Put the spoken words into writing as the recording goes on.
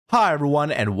Hi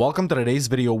everyone, and welcome to today's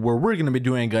video where we're going to be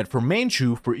doing a guide for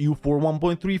Manchu for EU4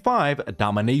 1.35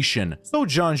 Domination. So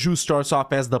Jianzhou starts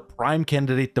off as the prime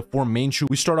candidate to form Manchu.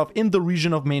 We start off in the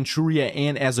region of Manchuria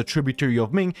and as a tributary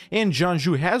of Ming, and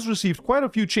Jianzhou has received quite a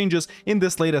few changes in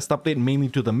this latest update, mainly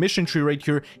to the mission tree right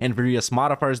here and various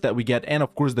modifiers that we get, and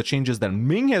of course the changes that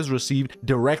Ming has received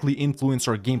directly influence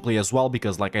our gameplay as well,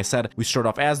 because like I said, we start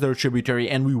off as their tributary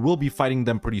and we will be fighting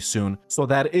them pretty soon, so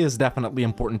that is definitely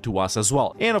important to us as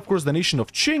well. And of course, the nation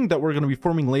of Qing that we're going to be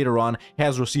forming later on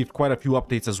has received quite a few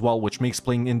updates as well, which makes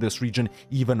playing in this region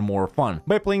even more fun.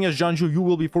 By playing as Jianzhou, you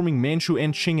will be forming Manchu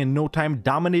and Qing in no time,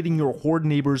 dominating your horde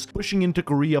neighbors, pushing into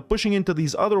Korea, pushing into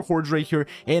these other hordes right here,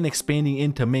 and expanding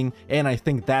into Ming. And I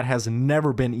think that has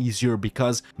never been easier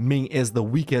because Ming is the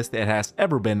weakest it has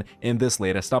ever been in this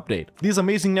latest update. These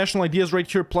amazing national ideas right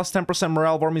here, plus 10%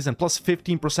 morale of armies and plus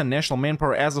 15% national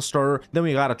manpower as a starter. Then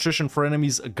we got attrition for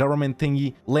enemies, government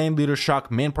thingy, land leader shock,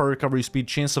 manpower recovery speed,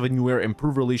 chance of a new era,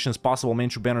 improved relations, possible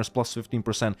Manchu banners plus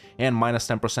 15% and minus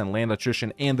 10% land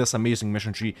attrition, and this amazing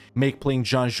mission tree make playing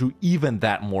Jianzhou even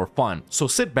that more fun. So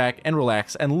sit back and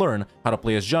relax and learn how to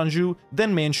play as Jianzhou,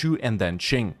 then Manchu, and then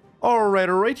Qing.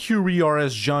 Alright, here we are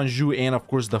as Jianzhou, and of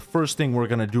course the first thing we're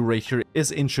gonna do right here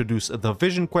is introduce the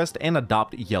vision quest and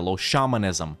adopt yellow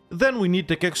shamanism. Then we need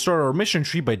to kickstart our mission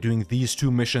tree by doing these two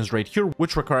missions right here,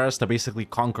 which require us to basically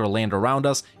conquer land around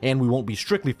us, and we won't be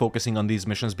strictly focusing on these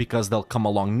missions because they'll come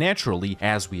along naturally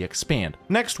as we expand.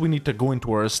 Next, we need to go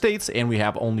into our estates, and we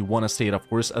have only one estate, of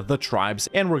course, the tribes,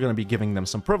 and we're gonna be giving them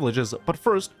some privileges, but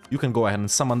first, you can go ahead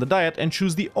and summon the diet and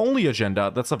choose the only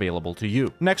agenda that's available to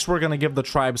you. Next, we're gonna give the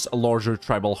tribes larger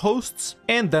tribal hosts,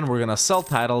 and then we're gonna sell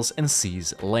titles and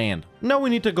seize land. Now we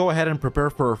need to go ahead and prepare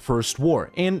for our first war,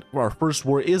 and our first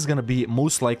war is gonna be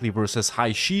most likely versus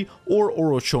Haishi or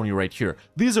Orochoni right here.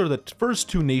 These are the first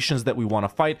two nations that we want to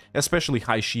fight, especially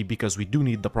Haishi, because we do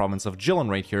need the province of Jilin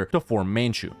right here to form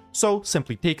Manchu. So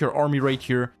simply take your army right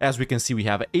here. As we can see, we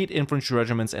have 8 infantry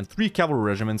regiments and 3 cavalry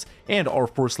regiments, and our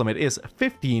force limit is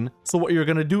 15. So what you're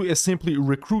gonna do is simply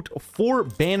recruit 4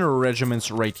 banner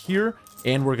regiments right here,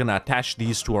 and we're gonna attach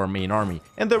these to our main army.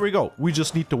 And there we go. We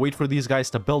just need to wait for these guys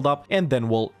to build up, and then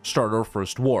we'll start our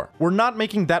first war. We're not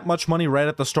making that much money right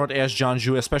at the start as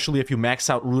Jianzhou, especially if you max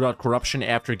out root out corruption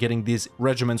after getting these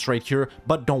regiments right here,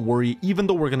 but don't worry, even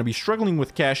though we're gonna be struggling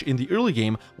with cash in the early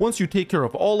game, once you take care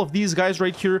of all of these guys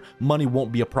right here, money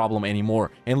won't be a problem anymore.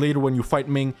 And later when you fight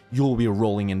Ming, you'll be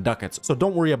rolling in ducats. So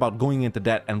don't worry about going into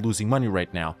debt and losing money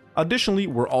right now. Additionally,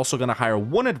 we're also going to hire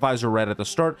one advisor right at the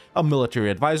start, a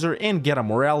military advisor, and get a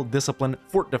morale, discipline,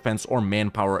 fort defense, or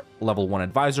manpower level 1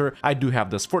 advisor. I do have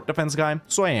this fort defense guy,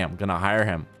 so I am going to hire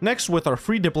him. Next, with our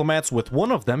free diplomats, with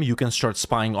one of them, you can start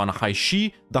spying on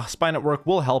Haishi. The spy network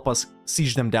will help us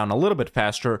siege them down a little bit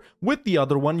faster. With the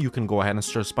other one, you can go ahead and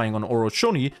start spying on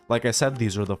Orochoni. Like I said,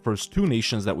 these are the first 2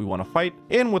 nations that we want to fight.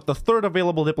 And with the third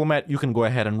available diplomat, you can go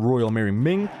ahead and royal marry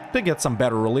Ming to get some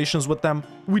better relations with them.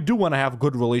 We do want to have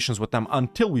good relations with them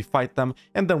until we fight them,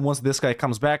 and then once this guy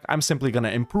comes back, I'm simply going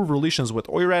to improve relations with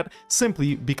Oirat,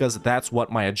 simply because that's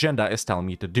what my agenda is telling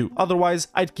me to do. Otherwise,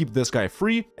 I'd keep this guy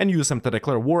free and use him to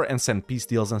declare war and send peace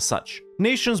deals and such.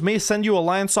 Nations may send you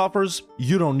alliance offers.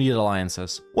 You don't need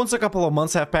alliances. Once a couple of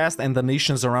months have passed and the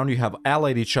nations around you have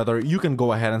allied each other, you can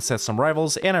go ahead and set some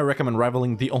rivals, and I recommend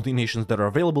rivaling the only nations that are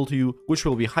available to you, which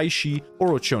will be Haishi,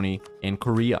 Orochoni, and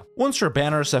Korea. Once your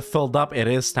banners have filled up, it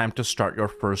is time to start your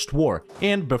first war.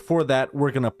 And before that,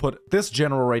 we're gonna put this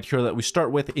general right here that we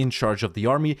start with in charge of the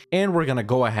army, and we're gonna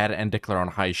go ahead and declare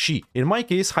on Haishi. In my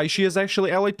case, Haishi is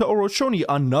actually allied to Orochoni,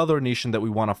 another nation that we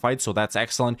want to fight, so that's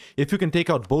excellent. If you can take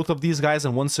out both of these guys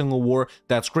in one single war,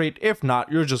 that's great. If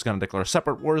not, you're just gonna declare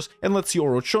separate wars. And let's see,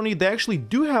 Orochoni, they actually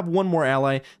do have one more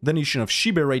ally, the nation of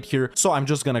Shibe right here, so I'm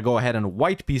just gonna go ahead and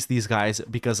white peace these guys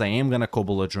because I am gonna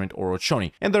co-belligerent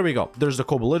Orochoni. And there we go, there's the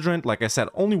co-belligerent. Like I said,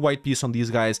 only white peace on these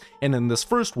guys, and in this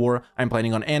first war, I'm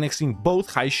planning on annexing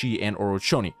both Haishi and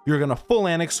Orochoni. You're gonna full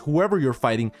annex whoever you're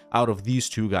fighting out of these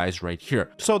 2 guys right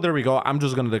here. So there we go, I'm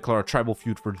just gonna declare a tribal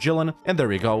feud for Jilin, and there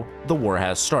we go, the war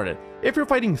has started. If you're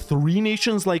fighting 3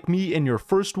 nations like me in your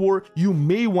first war, you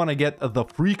may want to get the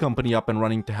free company up and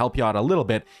running to help you out a little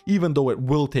bit, even though it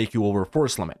will take you over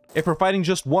force limit. If you're fighting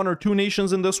just 1 or 2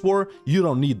 nations in this war, you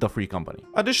don't need the free company.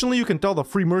 Additionally, you can tell the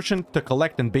free merchant to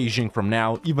collect in Beijing from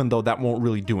now, even though that won't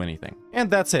really do anything. And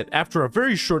that's it. After a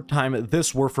very short time,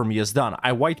 this war for me is done.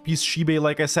 I white peace Shibe,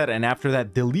 like I said, and after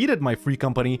that deleted my free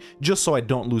company just so I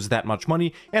don't lose that much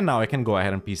money, and now I can go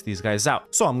ahead and peace these guys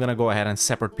out. So I'm gonna go ahead and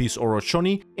separate peace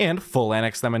Orochoni and full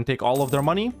annex them and take all of their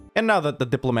money. And now that the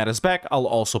diplomat is back, I'll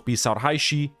also peace out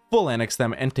Haishi, full annex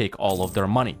them, and take all of their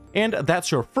money. And that's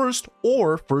your first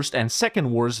and second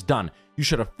wars done. you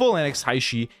should have full annexed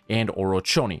Haishi and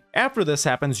Orochoni. After this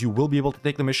happens, you will be able to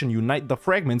take the mission Unite the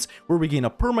Fragments, where we gain a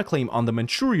permaclaim on the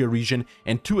Manchuria region,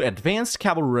 and 2 advanced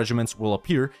cavalry regiments will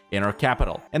appear in our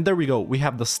capital. And there we go, we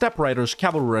have the Steppe Riders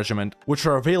Cavalry Regiment, which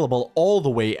are available all the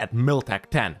way at Miltech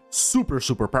 10.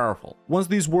 Super powerful. Once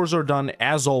these wars are done,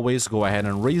 as always, go ahead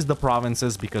and raise the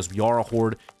provinces, because we are a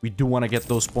horde. We do want to get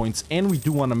those points, and we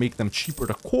do want to make them cheaper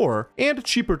to core and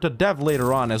cheaper to dev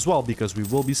later on as well, because we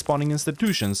will be spawning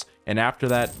institutions, and after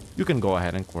that you can go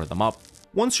ahead and core them up.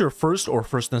 Once your first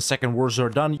and second wars are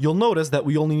done, you'll notice that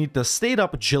we only need to state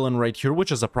up Jilin right here,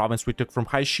 which is a province we took from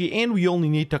Haishi, and we only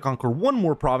need to conquer one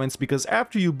more province, because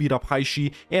after you beat up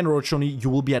Haishi and Orochoni, you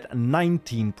will be at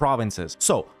 19 provinces.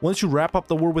 So once you wrap up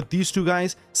the war with these two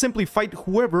guys, simply fight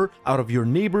whoever out of your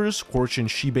neighbors, Korchin,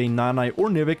 Shibei, Nanai, or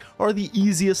Nivik, are the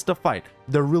easiest to fight.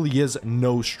 There really is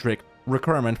no strict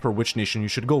requirement for which nation you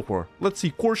should go for. Let's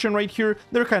see, Korchin right here,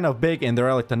 they're kind of big and they're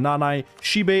allied to Nanai.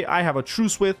 Shibei, I have a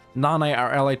truce with. Nanai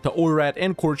are allied to Oirat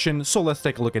and Korchin, so let's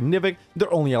take a look at Nivik.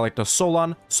 They're only allied to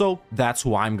Solon, so that's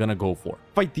who I'm gonna go for.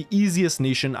 Fight the easiest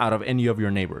nation out of any of your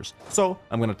neighbors. So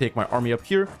I'm gonna take my army up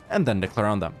here and then declare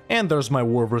on them. And there's my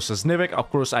war versus Nivik.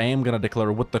 Of course, I am gonna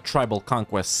declare with the Tribal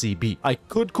Conquest CB. I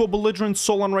could co-belligerent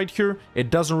Solon right here. It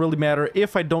doesn't really matter.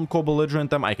 If I don't co-belligerent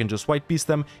them, I can just white peace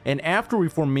them. And after we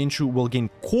form Manchu, we'll gain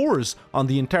cores on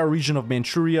the entire region of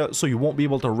Manchuria, so you won't be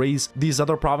able to raise these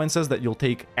other provinces that you'll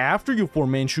take after you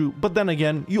form Manchu, but then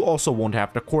again, you also won't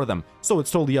have to core them. So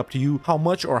it's totally up to you how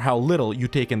much or how little you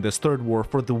take in this third war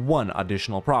for the one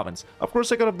additional province. Of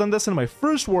course, I could have done this in my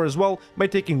first war as well by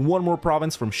taking one more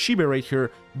province from Shibei right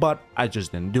here, but I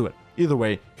just didn't do it. Either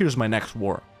way, here's my next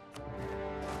war.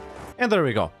 And there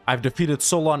we go. I've defeated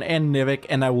Solon and Nivik,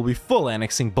 and I will be full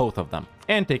annexing both of them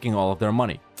and taking all of their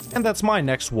money. And that's my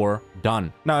next war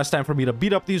done. Now it's time for me to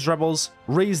beat up these rebels,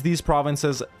 raise these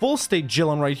provinces, full state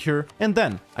Jilin right here, and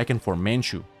then I can form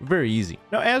Manchu. Very easy.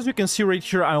 Now, as you can see right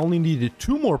here, I only needed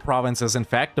 2 more provinces, in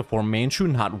fact, to form Manchu,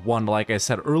 not 1 like I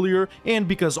said earlier. And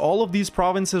because all of these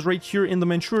provinces right here in the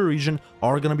Manchuria region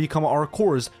are going to become our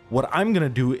cores, what I'm going to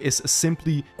do is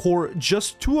simply core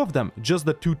just 2 of them, just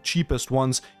the 2 cheapest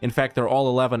ones. In fact, they're all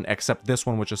 11 except this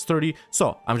one, which is 30.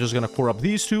 So I'm just going to core up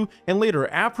these 2, and later,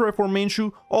 after I form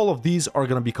Manchu, all of these are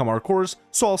going to become our cores,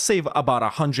 so I'll save about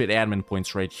 100 admin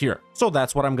points right here. So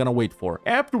that's what I'm going to wait for.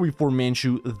 After we form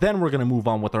Manchu, then we're going to move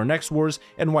on with our next wars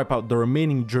and wipe out the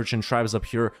remaining Jurchen tribes up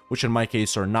here, which in my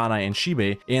case are Nanai and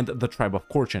Shibei, and the tribe of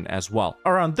Korchin as well.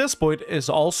 Around this point is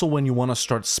also when you want to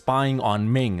start spying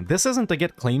on Ming. This isn't to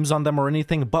get claims on them or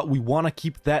anything, but we want to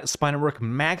keep that spy network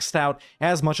maxed out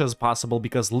as much as possible,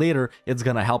 because later it's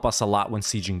going to help us a lot when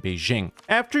sieging Beijing.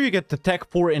 After you get to Tech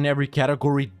 4 in every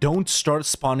category, don't start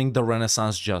spawning the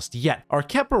Renaissance just yet. Our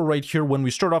capital right here, when we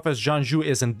start off as Jianzhou,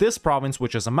 is in this province,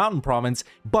 which is a mountain province,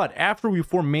 but after we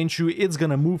form Manchu, it's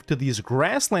gonna move to these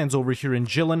grasslands over here in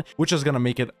Jilin, which is gonna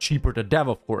make it cheaper to dev,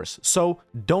 of course. So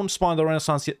don't spawn the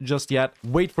Renaissance just yet.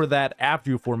 Wait for that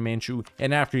after you form Manchu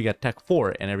and after you get Tech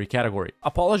 4 in every category.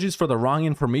 Apologies for the wrong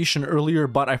information earlier,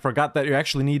 but I forgot that you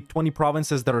actually need 20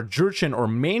 provinces that are Jurchen or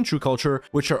Manchu culture,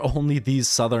 which are only these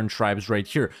southern tribes right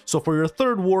here. So for your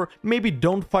third war, maybe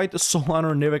don't fight Solon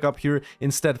or Nivik up here,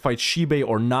 instead fight Shibei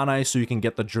or Nanai so you can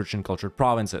get the Jurchen cultured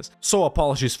provinces. So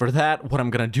apologies for that. What I'm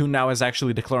gonna do now is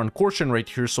actually declare on Korchin right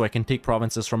here so I can take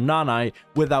provinces from Nanai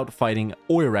without fighting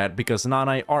Oirat, because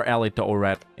Nanai are allied to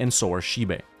Oirat and so are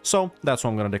Shibei. So that's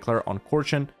what I'm gonna declare on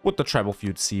Korchin with the tribal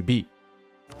feud CB.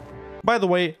 By the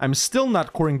way, I'm still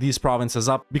not coring these provinces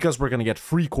up because we're gonna get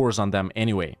free cores on them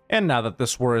anyway. And now that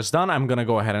this war is done, I'm gonna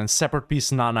go ahead and separate piece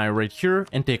Nanai right here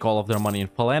and take all of their money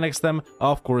and full annex them.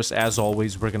 Of course, as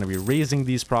always, we're gonna be raising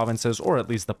these provinces, or at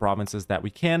least the provinces that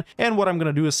we can. And what I'm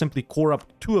gonna do is simply core up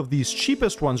 2 of these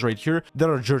cheapest ones right here that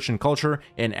are Jurchen culture,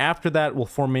 and after that we'll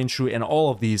form Manchu, and all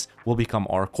of these will become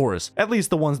our cores. At least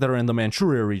the ones that are in the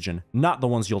Manchuria region, not the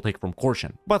ones you'll take from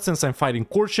Korchin. But since I'm fighting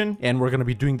Korchin, and we're gonna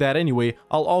be doing that anyway,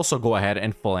 I'll also go ahead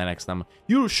and full annex them.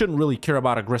 You shouldn't really care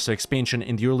about aggressive expansion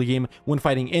in the early game when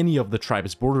fighting any of the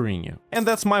tribes bordering you. And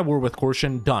that's my war with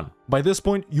Korchin done. By this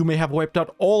point, you may have wiped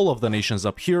out all of the nations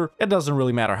up here. It doesn't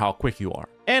really matter how quick you are.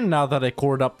 And now that I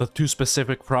cored up the 2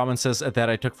 specific provinces that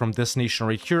I took from this nation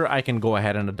right here, I can go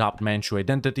ahead and adopt Manchu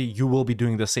identity. You will be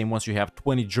doing the same once you have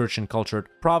 20 Jurchen cultured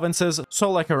provinces.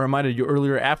 So like I reminded you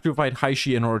earlier, after you fight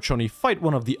Haishi and Orochoni, fight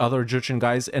one of the other Jurchen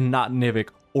guys and not Nivik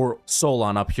or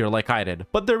Solon up here like I did.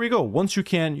 But there we go. Once you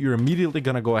can, you're immediately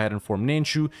gonna go ahead and form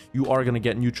Manchu. You are gonna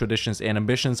get new traditions and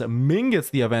ambitions. Ming gets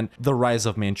the event, the Rise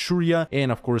of Manchuria, and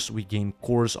of course we we gain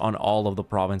cores on all of the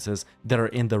provinces that are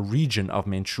in the region of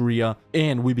Manchuria,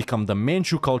 and we become the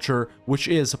Manchu culture, which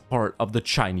is part of the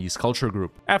Chinese culture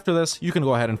group. After this, you can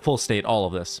go ahead and full state all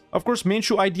of this. Of course,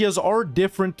 Manchu ideas are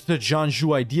different to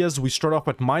Jianzhou ideas. We start off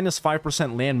with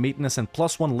 -5% land maintenance and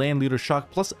 +1 land leader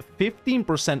shock, plus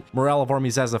 15% morale of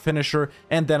armies as a finisher,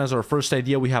 and then as our first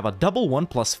idea, we have a double one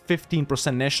plus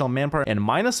 15% national manpower and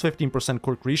 -15%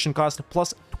 core creation cost,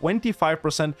 plus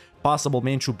 25% possible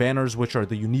Manchu banners, which are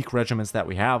the unique regiments that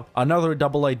we have. Another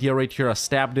double idea right here, a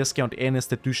stab discount and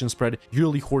institution spread,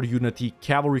 yearly horde unity,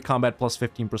 cavalry combat plus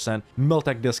 15%,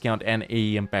 miltech discount, and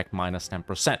AE impact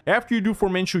 -10%. After you do for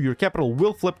Manchu, your capital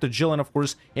will flip to Jilin, of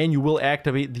course, and you will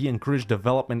activate the encourage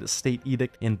development state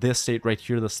edict in this state right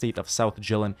here, the state of South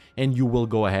Jilin, and you will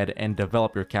go ahead and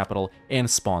develop your capital and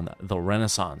spawn the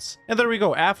Renaissance. And there we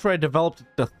go. After I developed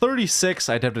the 36,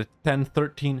 I did it 10,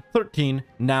 13, 13.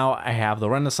 Now I have the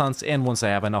Renaissance, and once I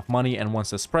have enough money and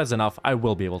once it spreads enough, I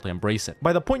will be able to embrace it.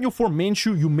 By the point you form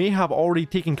Manchu, you may have already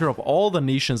taken care of all the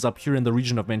nations up here in the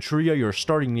region of Manchuria, your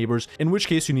starting neighbors, in which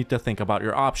case you need to think about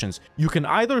your options. You can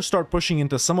either start pushing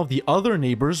into some of the other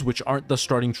neighbors, which aren't the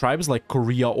starting tribes, like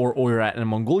Korea or Oirat and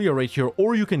Mongolia right here,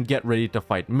 or you can get ready to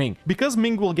fight Ming. Because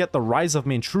Ming will get the Rise of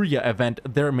Manchuria event,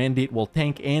 their mandate will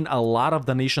tank, and a lot of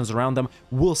the nations around them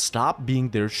will stop being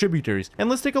their tributaries. And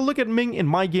let's take a look at Ming in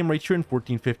my game right here in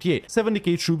 1458.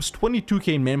 70k troops,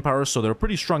 22k in manpower, so they're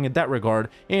pretty strong in that regard,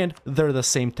 and they're the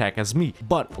same tech as me.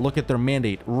 But look at their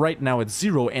mandate. Right now it's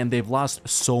 0, and they've lost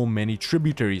so many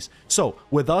tributaries. So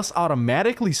with us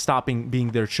automatically stopping being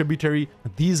their tributary,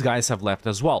 these guys have left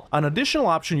as well. An additional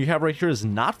option you have right here is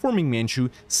not forming Manchu,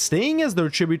 staying as their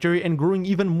tributary and growing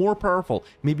even more powerful.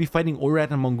 Maybe fighting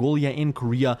Oirat and Mongolia in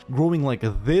Korea, growing like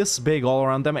this big all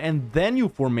around them, and then you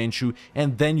form Manchu,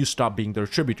 and then you stop being their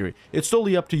tributary. It's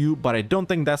totally up to you, but I don't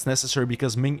think that's necessary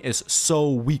because Ming is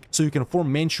so weak. So you can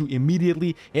form Manchu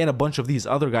immediately, and a bunch of these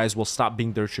other guys will stop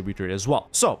being their tributary as well.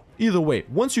 So either way,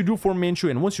 once you do form Manchu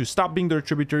and once you stop being their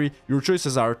tributary, your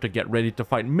choices are to get ready to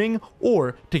fight Ming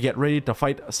or to get ready to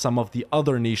fight some of the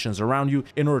other nations around you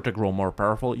in order to grow more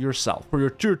powerful yourself. For your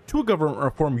tier 2 government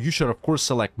reform, you should of course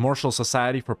select Martial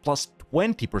Society for plus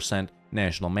 20%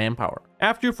 national manpower.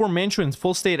 After you form Manchu and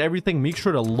full state everything, make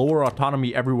sure to lower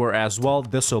autonomy everywhere as well.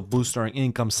 This will boost our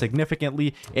income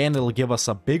significantly, and it'll give us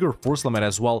a bigger force limit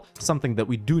as well, something that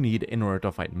we do need in order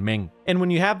to fight Ming. And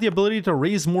when you have the ability to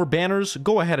raise more banners,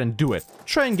 go ahead and do it.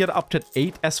 Try and get up to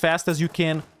 8 as fast as you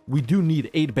can. We do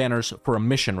need 8 banners for a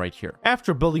mission right here.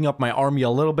 After building up my army a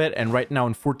little bit, and right now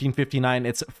in 1459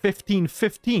 it's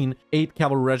 1515, 8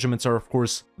 cavalry regiments are of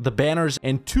course the banners,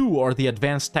 and 2 are the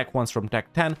advanced tech ones from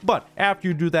tech 10. But after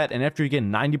you do that, and after you get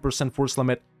 90% force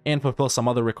limit and fulfill some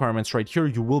other requirements right here,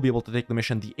 you will be able to take the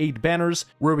mission the 8 banners,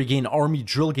 where we gain army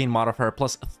drill gain modifier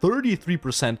plus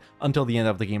 33% until the end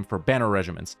of the game for banner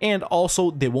regiments. And also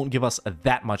they won't give us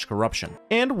that much corruption.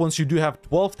 And once you do have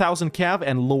 12,000 cav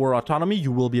and lower autonomy,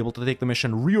 you will be able to take the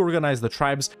mission reorganize the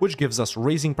tribes, which gives us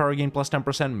raising power gain plus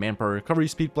 10%, manpower recovery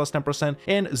speed plus 10%,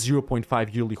 and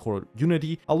 0.5 yearly horde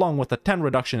unity, along with a 10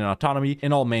 reduction in autonomy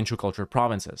in all Manchu culture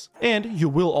provinces. And you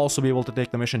will also be able to take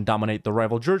the mission dominate the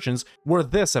rival Jurchens, where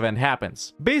this event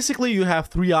happens. Basically, you have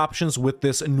 3 options with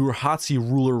this Nurhatsi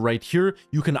ruler right here.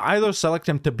 You can either select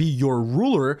him to be your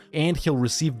ruler and he'll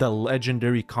receive the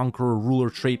legendary conqueror ruler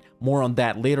trait, more on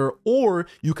that later, or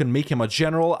you can make him a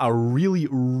general, a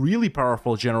really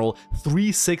powerful general,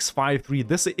 3653.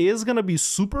 This is going to be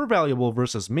super valuable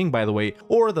versus Ming, by the way.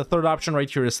 Or the third option right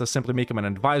here is to simply make him an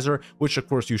advisor, which of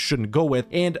course you shouldn't go with.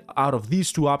 And out of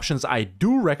these 2 options, I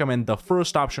do recommend the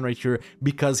first option right here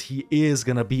because he is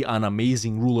going to be an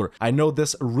amazing ruler. I know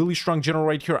this really strong general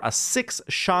right here, a 6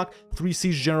 shock 3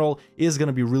 siege general, is going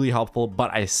to be really helpful,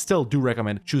 but I still do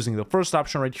recommend choosing the first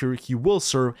option right here. He will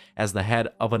serve as the head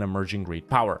of an emerging great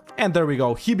power. And there we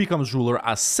go, he becomes ruler,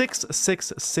 a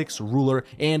 666 ruler,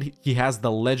 and he has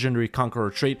the legendary conqueror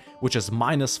trait, which is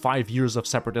 -5 years of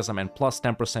separatism and plus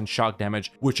 10% shock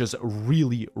damage, which is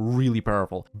really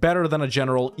powerful. Better than a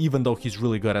general, even though he's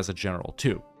really good as a general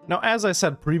too. Now, as I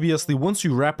said previously, once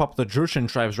you wrap up the Jurchen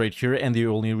tribes right here, and the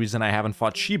only reason I haven't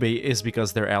fought Shibei is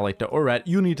because they're allied to Oirat,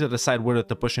 you need to decide whether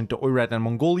to push into Oirat and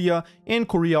Mongolia, in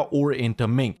Korea, or into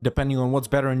Ming. Depending on what's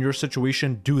better in your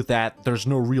situation, do that. There's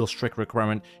no real strict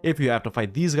requirement if you have to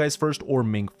fight these guys first or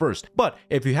Ming first. But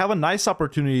if you have a nice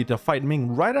opportunity to fight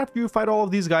Ming right after you fight all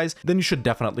of these guys, then you should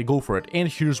definitely go for it. And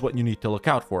here's what you need to look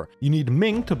out for. You need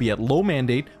Ming to be at low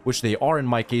mandate, which they are in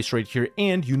my case right here,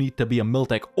 and you need to be a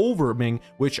miltech over Ming,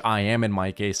 which which I am in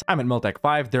my case. I'm at Miltech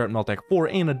 5, they're at Miltech 4,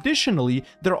 and additionally,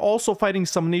 they're also fighting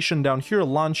some nation down here,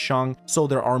 Lanshang, so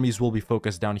their armies will be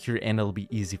focused down here and it'll be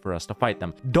easy for us to fight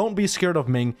them. Don't be scared of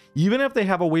Ming, even if they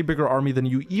have a way bigger army than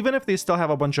you, even if they still have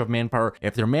a bunch of manpower.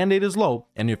 If their mandate is low,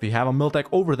 and if you have a Miltech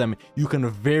over them, you can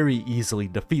very easily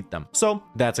defeat them. So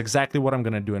that's exactly what I'm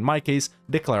gonna do in my case,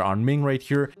 declare on Ming right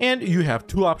here, and you have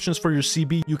two options for your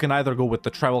CB. You can either go with the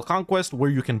tribal conquest, where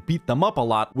you can beat them up a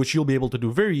lot, which you'll be able to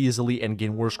do very easily and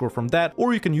gain war score from that,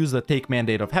 or you can use the take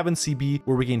mandate of heaven CB,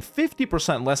 where we gain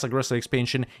 50% less aggressive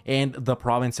expansion and the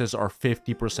provinces are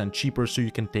 50% cheaper, so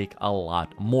you can take a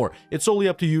lot more. It's solely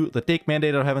up to you. The take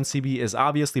mandate of heaven CB is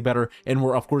obviously better, and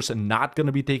we're of course not going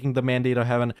to be taking the mandate of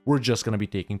heaven, we're just going to be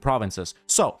taking provinces.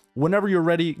 So whenever you're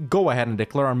ready, go ahead and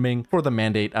declare on Ming for the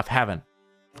mandate of heaven.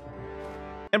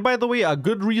 And by the way, a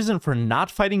good reason for not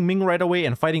fighting Ming right away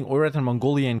and fighting Oirat and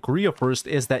Mongolia and Korea first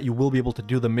is that you will be able to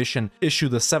do the mission, issue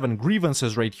the 7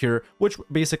 grievances right here, which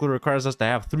basically requires us to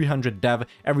have 300 dev.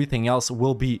 Everything else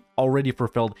will be already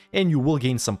fulfilled, and you will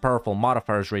gain some powerful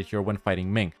modifiers right here when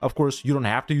fighting Ming. Of course, you don't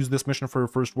have to use this mission for your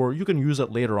first war, you can use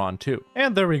it later on too.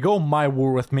 And there we go, my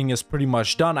war with Ming is pretty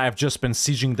much done. I've just been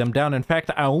sieging them down. In fact,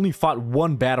 I only fought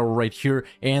one battle right here,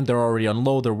 and they're already on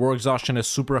low. Their war exhaustion is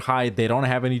super high, they don't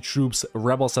have any troops,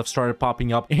 rebels have started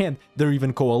popping up, and they're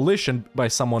even coalitioned by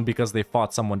someone because they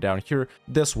fought someone down here.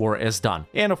 This war is done.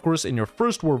 And of course, in your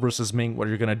first war versus Ming, what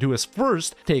you're gonna do is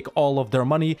first take all of their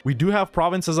money. We do have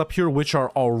provinces up here which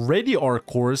are already our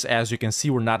cores. As you can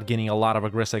see, we're not getting a lot of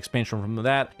aggressive expansion from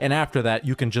that, and after that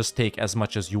you can just take as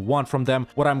much as you want from them.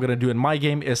 What I'm gonna do in my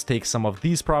game is take some of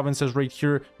these provinces right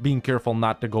here, being careful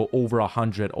not to go over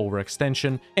 100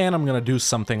 overextension, and I'm gonna do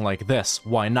something like this.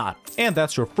 Why not? And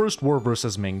that's your first war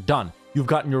versus Ming done. You've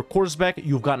gotten your cores back,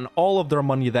 you've gotten all of their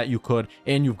money that you could,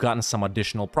 and you've gotten some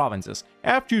additional provinces.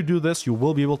 After you do this, you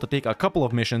will be able to take a couple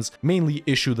of missions, mainly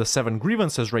issue the 7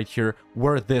 grievances right here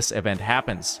where this event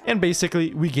happens. And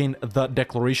basically, we gain the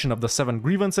declaration of the 7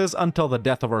 grievances until the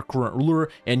death of our current ruler,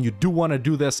 and you do want to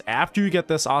do this after you get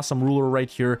this awesome ruler right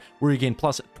here, where you gain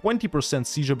plus 20%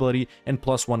 siege ability and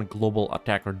plus 1 global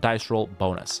attacker dice roll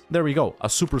bonus. There we go, a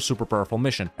super powerful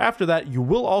mission. After that, you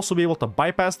will also be able to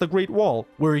bypass the Great Wall,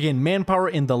 where you gain manpower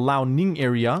in the Liaoning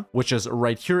area, which is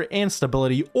right here, and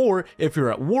stability, or if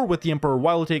you're at war with the Emperor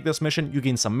while you take this mission, you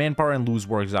gain some manpower and lose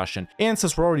war exhaustion. And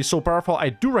since we're already so powerful, I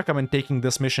do recommend taking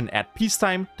this mission at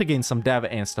peacetime to gain some dev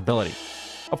and stability.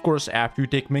 Of course, after you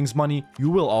take Ming's money, you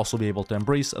will also be able to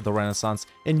embrace the Renaissance,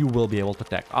 and you will be able to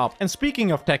tech up. And speaking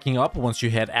of teching up, once you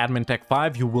hit Admin Tech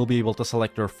 5, you will be able to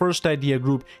select your first idea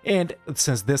group, and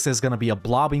since this is going to be a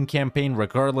blobbing campaign,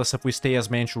 regardless if we stay as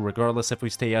Manchu, regardless if we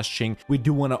stay as Qing, we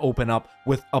do want to open up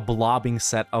with a blobbing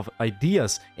set of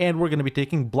ideas, and we're going to be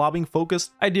taking blobbing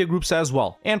focused idea groups as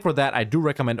well. And for that, I do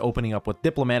recommend opening up with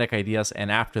diplomatic ideas,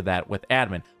 and after that with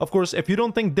admin. Of course, if you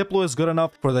don't think Diplo is good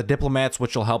enough, for the diplomats,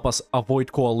 which will help us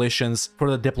avoid coalitions, for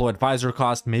the Diplo advisor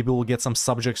cost, maybe we'll get some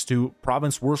subjects too.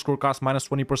 Province war score cost minus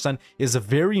 20% is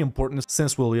very important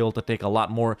since we'll be able to take a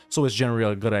lot more, so it's generally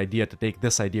a good idea to take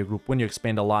this idea group when you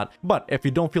expand a lot. But if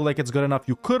you don't feel like it's good enough,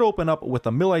 you could open up with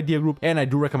a mill idea group, and I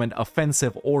do recommend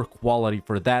offensive or quality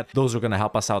for that. Those are going to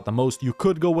help us out the most. You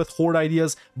could go with horde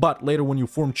ideas, but later when you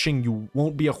form Qing, you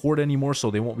won't be a horde anymore, so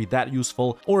they won't be that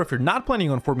useful. Or if you're not planning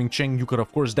on forming Qing, you could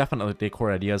of course definitely take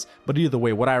horde ideas, but either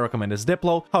way, what I recommend is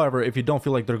Diplo. However, if you don't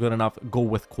feel like they're good enough, go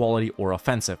with quality or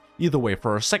offensive. Either way,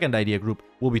 for our second idea group,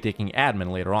 we'll be taking admin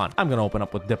later on. I'm gonna open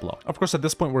up with Diplo. Of course, at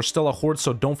this point, we're still a horde,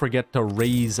 so don't forget to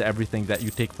raise everything that you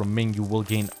take from Ming. You will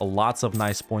gain lots of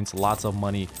nice points, lots of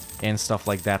money, and stuff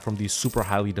like that from these super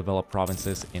highly developed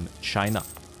provinces in China.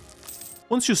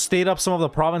 Once you state up some of the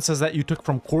provinces that you took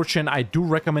from Korchin, I do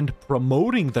recommend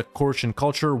promoting the Korchin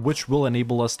culture, which will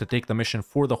enable us to take the mission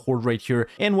for the horde right here.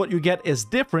 And what you get is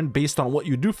different based on what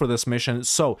you do for this mission.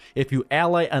 So if you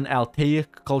ally an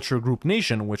Altaic culture group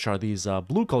nation, which are these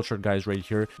blue cultured guys right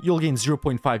here, you'll gain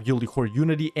 0.5 yearly horde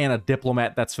unity and a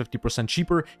diplomat that's 50%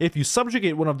 cheaper. If you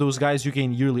subjugate one of those guys, you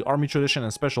gain yearly army tradition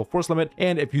and special force limit.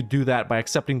 And if you do that by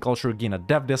accepting culture, you gain a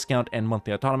dev discount and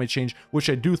monthly autonomy change, which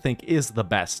I do think is the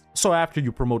best. So after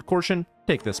you promote Korchin,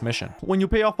 take this mission. When you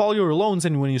pay off all your loans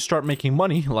and when you start making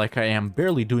money, like I am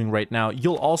barely doing right now,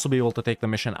 you'll also be able to take the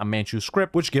mission a Manchu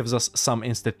script, which gives us some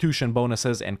institution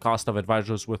bonuses and cost of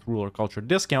advisors with ruler culture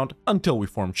discount until we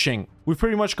form Qing. We've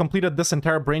pretty much completed this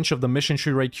entire branch of the mission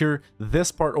tree right here.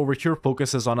 This part over here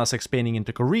focuses on us expanding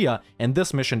into Korea, and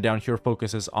this mission down here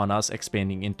focuses on us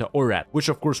expanding into Oirat, which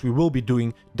of course we will be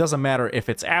doing. Doesn't matter if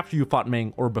it's after you fought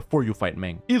Ming or before you fight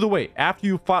Ming. Either way, after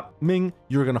you fought Ming,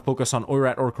 you're gonna focus on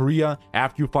Oirat or Korea.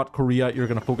 After you fought Korea, you're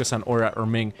going to focus on Oirat or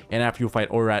Ming, and after you fight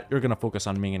Oirat, you're going to focus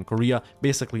on Ming and Korea,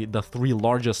 basically the three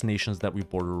largest nations that we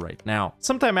border right now.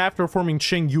 Sometime after forming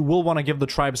Qing, you will want to give the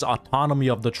tribes autonomy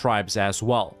of the tribes as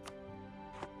well.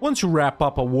 Once you wrap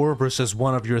up a war versus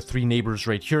one of your three neighbors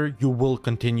right here, you will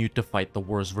continue to fight the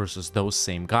wars versus those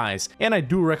same guys. And I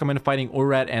do recommend fighting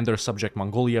Oirat and their subject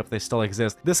Mongolia if they still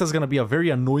exist. This is going to be a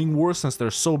very annoying war since they're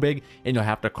so big and you'll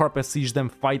have to carpet siege them,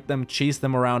 fight them, chase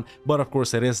them around. But of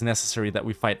course it is necessary that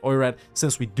we fight Oirat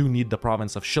since we do need the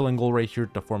province of Shillingol right here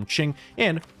to form Qing,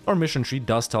 and our mission tree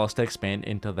does tell us to expand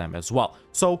into them as well.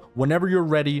 So whenever you're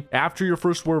ready, after your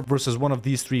first war versus one of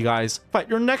these three guys, fight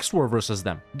your next war versus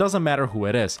them. Doesn't matter who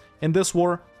it is. In this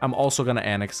war, I'm also going to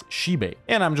annex Shibei,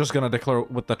 and I'm just going to declare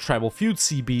with the tribal feud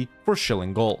CB for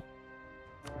Shillingol.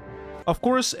 Of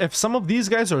course, if some of these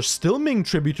guys are still Ming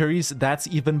tributaries, that's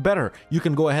even better. You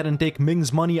can go ahead and take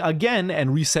Ming's money again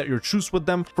and reset your truce with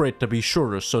them for it to be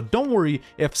shorter. So don't worry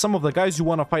if some of the guys you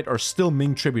want to fight are still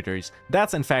Ming tributaries.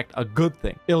 That's in fact a good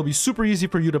thing. It'll be super easy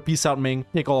for you to peace out Ming,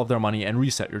 take all of their money, and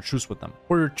reset your truce with them.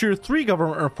 For your tier 3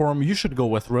 government reform, you should go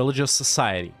with religious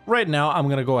society. Right now, I'm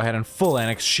going to go ahead and full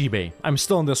annex Shibei. I'm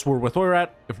still in this war with Oirat,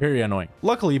 very annoying.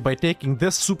 Luckily, by taking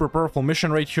this super powerful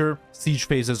mission right here, siege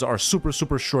phases are super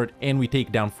short and we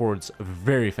take down forts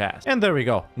very fast. And there we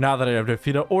go. Now that I have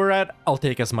defeated Oirat, I'll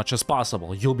take as much as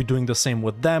possible. You'll be doing the same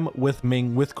with them, with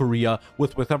Ming, with Korea,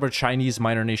 with whatever Chinese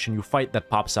minor nation you fight that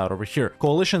pops out over here.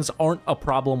 Coalitions aren't a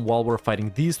problem while we're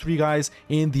fighting these three guys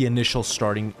and the initial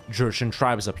starting Jurchen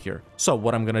tribes up here. So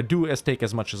what I'm gonna do is take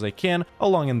as much as I can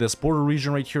along in this border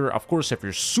region right here. Of course, if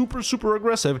you're super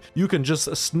aggressive, you can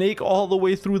just snake all the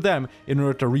way through them in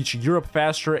order to reach Europe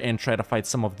faster and try to fight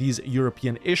some of these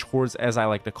European-ish hordes, as I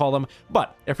like to call them.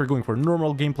 But if you're going for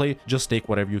normal gameplay, just take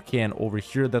whatever you can over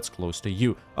here that's close to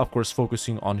you. Of course,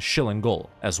 focusing on Shillingol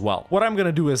as well. What I'm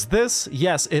gonna do is this.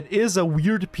 Yes, it is a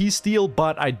weird peace deal,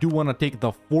 but I do want to take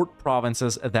the fort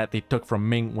provinces that they took from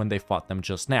Ming when they fought them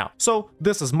just now. So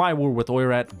this is my war with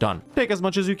Oirat done. Take as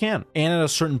much as you can. And at a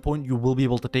certain point, you will be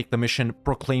able to take the mission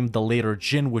Proclaim the Later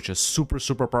Jin, which is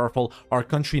super powerful. Our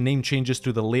country name changes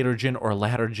to the Later Jin or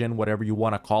Latter Jin, whatever you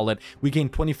want to call it. We gain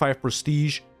 25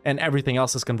 prestige, and everything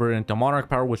else is converted into monarch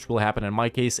power, which will happen in my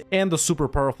case, and the super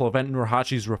powerful event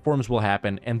Nurhachi's reforms will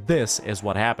happen, and this is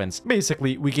what happens.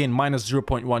 Basically, we gain minus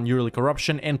 0.1 yearly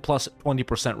corruption and plus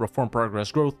 20% reform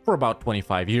progress growth for about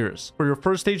 25 years. For your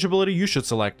first stage ability, you should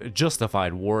select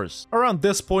Justified Wars. Around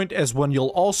this point is when you'll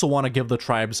also want to give the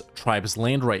tribes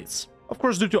land rights. Of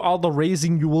course, due to all the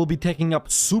raising, you will be taking up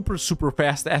super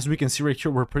fast. As we can see right here,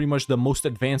 we're pretty much the most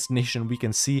advanced nation we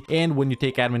can see. And when you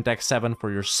take Admin Tech 7 for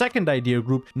your second idea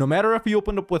group, no matter if you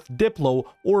opened up with Diplo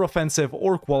or Offensive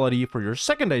or Quality for your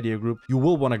second idea group, you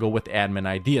will want to go with Admin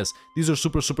Ideas. These are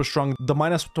super strong. The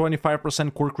minus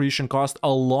 25% core creation cost,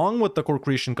 along with the core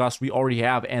creation cost we already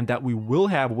have and that we will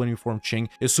have when we form Qing,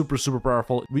 is super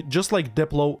powerful. Just like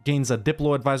Diplo gains a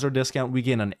Diplo advisor discount, we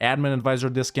gain an admin advisor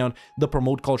discount. The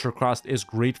promote culture cost is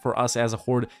great for us as a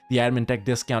horde. The admin tech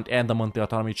discount and the monthly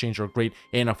autonomy change are great,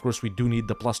 and of course we do need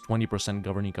the plus 20%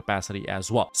 governing capacity as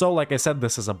well. So like I said,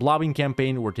 this is a blobbing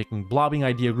campaign. We're taking blobbing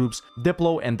idea groups,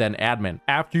 Diplo, and then admin.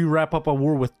 After you wrap up a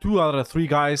war with 2 out of 3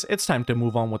 guys, it's time to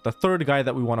move on with the third guy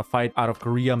that we want to fight out of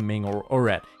Korea, Ming, or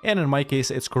Oirat. And in my case,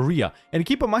 it's Korea. And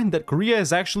keep in mind that Korea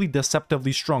is actually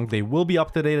deceptively strong. They will be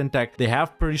up to date in tech, they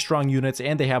have pretty strong units,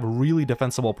 and they have really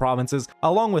defensible provinces,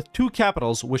 along with 2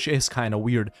 capitals, which is kind of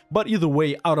weird. But either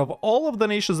way, out of all of the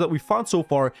nations that we fought so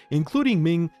far, including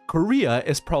Ming, Korea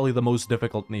is probably the most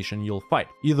difficult nation you'll fight.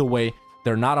 Either way,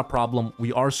 they're not a problem.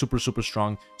 We are super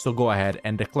strong, so go ahead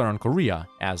and declare on Korea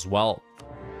as well.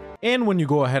 And when you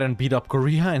go ahead and beat up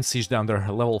Korea and siege down their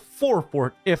level 4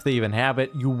 fort, if they even have it,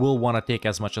 you will want to take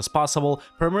as much as possible,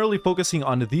 primarily focusing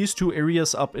on these 2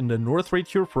 areas up in the north right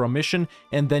here for a mission,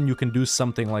 and then you can do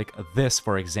something like this,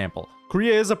 for example.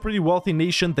 Korea is a pretty wealthy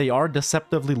nation. They are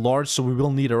deceptively large, so we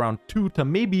will need around 2 to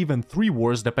maybe even 3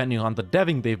 wars depending on the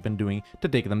deving they've been doing to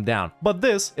take them down. But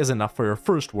this is enough for your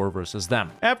first war versus them.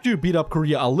 After you beat up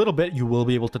Korea a little bit, you will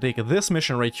be able to take this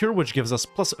mission right here, which gives us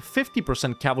plus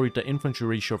 50% cavalry to infantry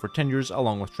ratio for 10 years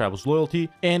along with tribal's loyalty.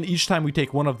 And each time we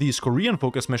take one of these Korean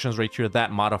focus missions right here,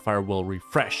 that modifier will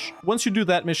refresh. Once you do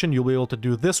that mission, you'll be able to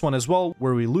do this one as well,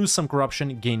 where we lose some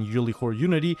corruption, gain yearly core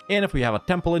unity, and if we have a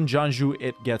temple in Jianzhou,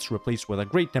 it gets replaced faced with a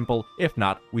great temple. If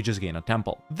not, we just gain a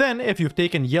temple. Then, if you've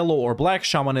taken yellow or black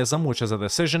shamanism, which is a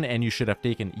decision, and you should have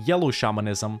taken yellow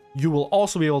shamanism, you will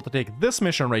also be able to take this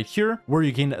mission right here, where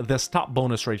you gain this top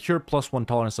bonus right here, +1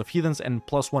 tolerance of heathens and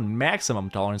 +1 maximum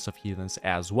tolerance of heathens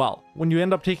as well. When you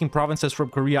end up taking provinces from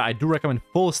Korea, I do recommend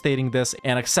full stating this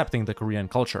and accepting the Korean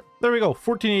culture. There we go,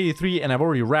 1483, and I've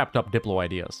already wrapped up Diplo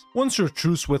ideas. Once your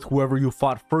truce with whoever you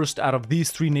fought first out of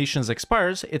these 3 nations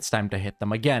expires, it's time to hit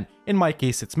them again. In my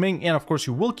case, it's Ming, and of course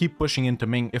you will keep pushing into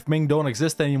Ming. If Ming don't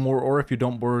exist anymore, or if you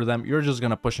don't border them, you're just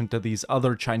gonna push into these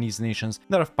other Chinese nations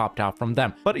that have popped out from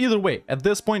them. But either way, at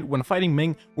this point, when fighting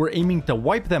Ming, we're aiming to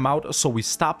wipe them out so we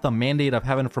stop the Mandate of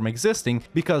Heaven from existing,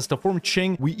 because to form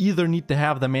Qing, we either need to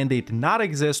have the Mandate not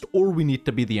exist, or we need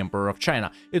to be the Emperor of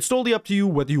China. It's totally up to you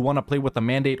whether you want to play with the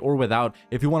Mandate or without.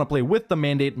 If you want to play with the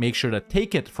Mandate, make sure to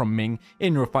take it from Ming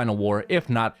in your final war. If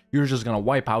not, you're just gonna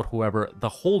wipe out whoever the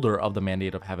holder of the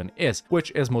Mandate of Heaven is,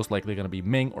 which is most likely gonna be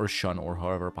Ming or Shun or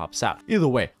whoever pops out. Either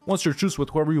way, once your truce with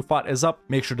whoever you fought is up,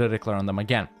 make sure to declare on them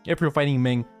again. If you're fighting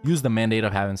Ming, use the Mandate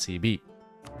of Heaven CB.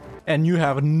 And you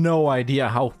have no idea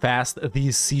how fast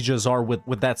these sieges are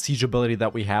with that siege ability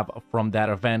that we have from that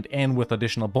event, and with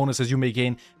additional bonuses you may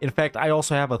gain. In fact, I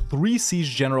also have a 3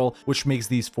 siege general, which makes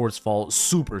these forts fall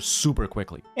super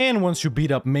quickly. And once you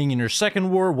beat up Ming in your second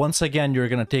war, once again, you're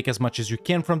gonna take as much as you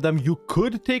can from them. You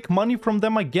could take money from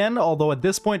them again, although at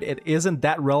this point it isn't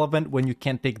that relevant when you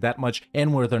can't take that much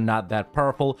and where they're not that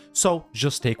powerful, so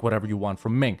just take whatever you want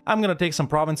from Ming. I'm gonna take some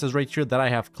provinces right here that I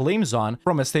have claims on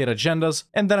from estate agendas,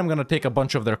 and then I'm gonna take a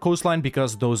bunch of their coastline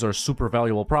because those are super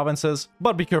valuable provinces,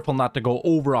 but be careful not to go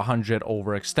over 100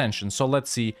 overextension. So let's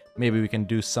see, maybe we can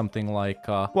do something like,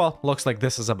 well, looks like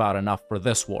this is about enough for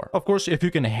this war. Of course, if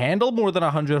you can handle more than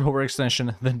 100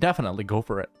 overextension, then definitely go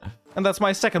for it. And that's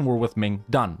my second war with Ming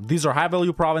done. These are high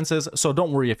value provinces, so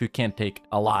don't worry if you can't take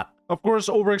a lot. Of course,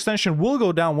 overextension will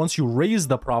go down once you raise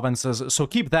the provinces, so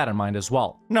keep that in mind as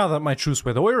well. Now that my truce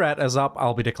with Oirat is up,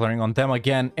 I'll be declaring on them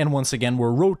again, and once again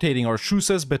we're rotating our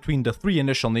truces between the 3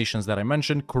 initial nations that I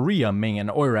mentioned, Korea, Ming, and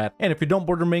Oirat, and if you don't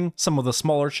border Ming, some of the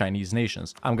smaller Chinese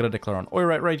nations. I'm gonna declare on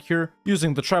Oirat right here,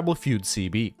 using the Tribal Feud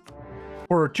CB.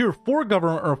 For our Tier 4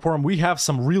 government reform, we have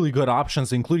some really good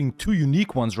options, including 2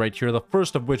 unique ones right here, the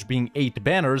first of which being 8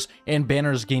 banners, and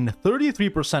banners gain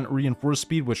 33% reinforced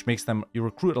speed, which makes them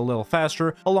recruit a little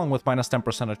faster, along with minus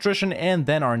 10% attrition, and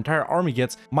then our entire army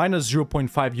gets minus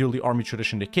 0.5 yearly army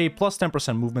tradition decay, plus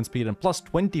 10% movement speed, and plus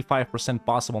 25%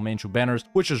 possible Manchu banners,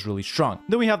 which is really strong.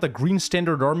 Then we have the Green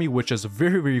Standard Army, which is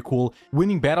very cool.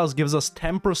 Winning battles gives us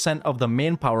 10% of the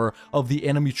manpower of the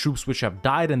enemy troops which have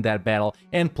died in that battle,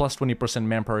 and plus 20%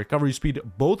 manpower recovery speed.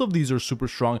 Both of these are super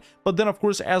strong, but then of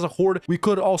course as a horde we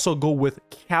could also go with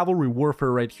cavalry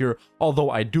warfare right here,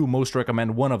 although I do most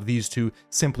recommend one of these 2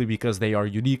 simply because they are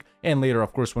unique, and later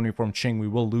of course when we form Qing we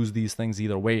will lose these things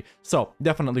either way, so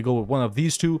definitely go with one of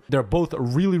these 2. They're both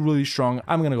really strong.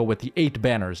 I'm gonna go with the 8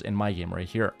 banners in my game right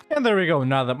here. And there we go.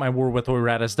 Now that my war with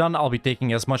Oirat is done, I'll be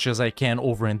taking as much as I can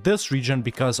over in this region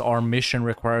because our mission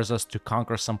requires us to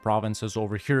conquer some provinces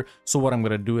over here, so what I'm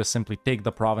gonna do is simply take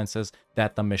the provinces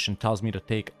that the mission tells me to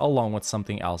take along with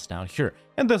something else down here,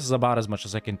 and this is about as much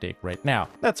as I can take right now.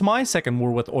 That's my second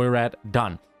war with Oirat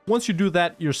done. Once you do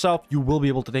that yourself, you will be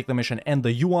able to take the mission and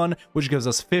the Yuan, which gives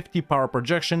us 50 power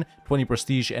projection, 20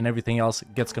 prestige, and everything else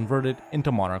gets converted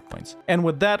into monarch points. And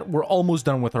with that, we're almost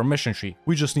done with our mission tree.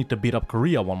 We just need to beat up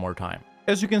Korea one more time.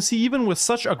 As you can see, even with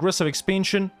such aggressive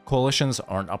expansion, coalitions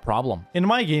aren't a problem. In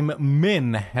my game,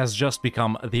 Min has just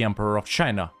become the Emperor of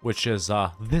China, which is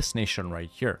this nation right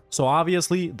here. So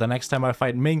obviously, the next time I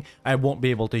fight Ming, I won't be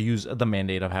able to use the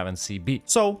Mandate of Heaven CB.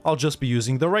 So I'll just be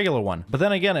using the regular one. But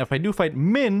then again, if I do fight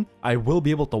Min, I will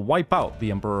be able to wipe out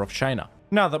the Emperor of China.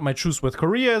 Now that my truce with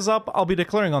Korea is up, I'll be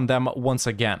declaring on them once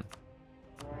again.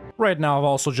 Right now, I've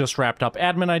also just wrapped up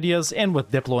admin ideas, and with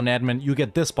Diplo and admin, you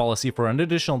get this policy for an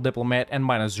additional diplomat and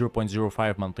minus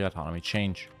 0.05 monthly autonomy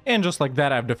change. And just like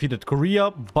that, I've defeated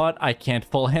Korea, but I can't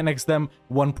full annex them.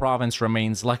 1 province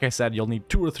remains. Like I said, you'll need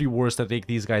 2 or 3 wars to take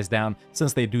these guys down,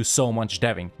 since they do so much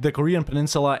deving. The Korean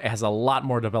peninsula has a lot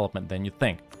more development than you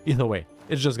think. Either way,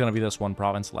 it's just gonna be this 1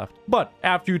 province left. But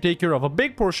after you take care of a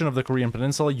big portion of the Korean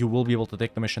peninsula, you will be able to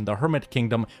take the mission, the Hermit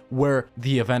Kingdom, where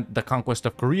the event, the Conquest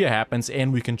of Korea, happens,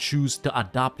 and we can choose to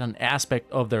adopt an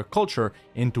aspect of their culture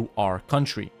into our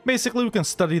country. Basically, we can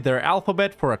study their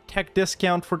alphabet for a tech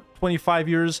discount for 25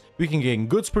 years, we can gain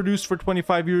goods produced for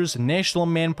 25 years, national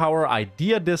manpower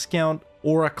idea discount,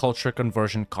 or a culture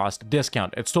conversion cost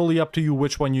discount. It's totally up to you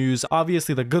which one you use.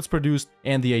 Obviously, the goods produced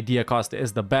and the idea cost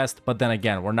is the best, but then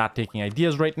again, we're not taking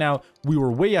ideas right now. We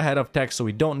were way ahead of tech, so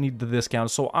we don't need the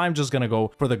discount, so I'm just gonna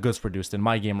go for the goods produced in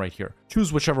my game right here.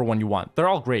 Choose whichever one you want. They're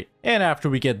all great. And after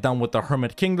we get done with the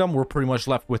Hermit Kingdom, we're pretty much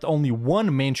left with only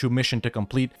one Manchu mission to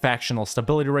complete, factional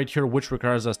stability right here, which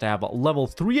requires us to have level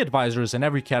 3 advisors in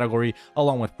every category,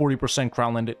 along with 40%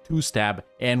 crownland, 2 stab,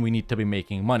 and we need to be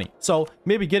making money. So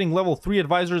maybe getting level 3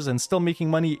 advisors and still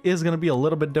making money is going to be a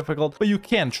little bit difficult, but you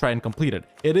can try and complete it.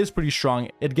 It is pretty strong.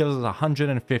 It gives us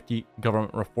 150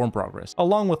 government reform progress,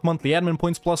 along with monthly admin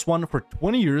points +1 for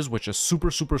 20 years, which is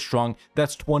super strong.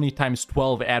 That's 20 times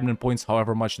 12 admin points,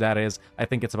 however much that is. I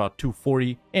think it's about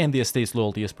 240, and the estate's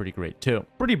loyalty is pretty great too.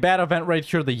 Pretty bad event right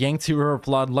here, the Yangtze River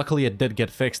flood. Luckily it did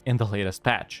get fixed in the latest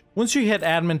patch. Once you hit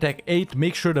admin tech 8,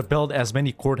 make sure to build as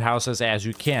many courthouses as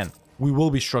you can. We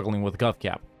will be struggling with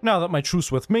GovCap. Now that my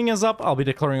truce with Ming is up, I'll be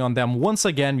declaring on them once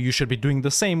again. You should be doing the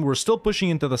same. We're still pushing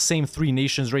into the same 3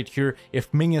 nations right here.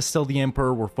 If Ming is still the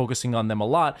emperor, we're focusing on them a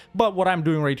lot. But what I'm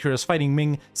doing right here is fighting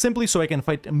Ming simply so I can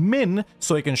fight Min,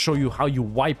 so I can show you how you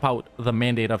wipe out the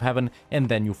Mandate of Heaven and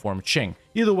then you form Qing.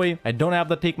 Either way, I don't have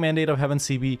the Take Mandate of Heaven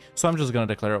CB, so I'm just going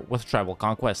to declare it with Tribal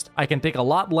Conquest. I can take a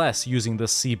lot less using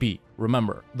this CB.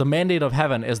 Remember, the Mandate of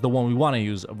Heaven is the one we want to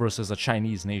use versus a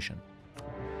Chinese nation.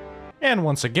 And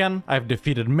once again, I've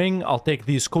defeated Ming. I'll take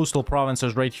these coastal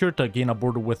provinces right here to gain a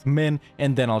border with Min,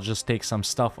 and then I'll just take some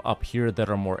stuff up here that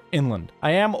are more inland.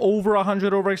 I am over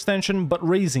 100 overextension, but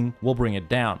raising will bring it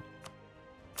down.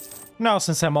 Now,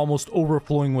 since I'm almost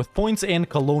overflowing with points and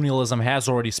colonialism has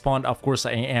already spawned, of course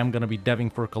I am going to be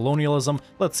deving for colonialism.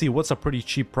 Let's see, what's a pretty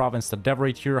cheap province to dev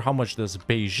right here? How much does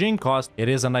Beijing cost? It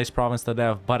is a nice province to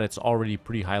dev, but it's already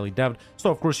pretty highly deved. So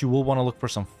of course you will want to look for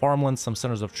some farmlands, some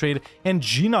centers of trade, and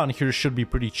Jinan here should be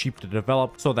pretty cheap to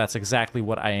develop. So that's exactly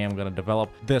what I am going to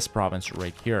develop, this province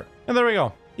right here. And there we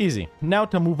go. Easy. Now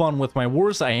to move on with my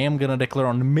wars, I am gonna declare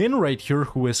on Min right here,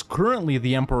 who is currently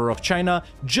the Emperor of China,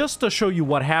 just to show you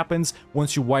what happens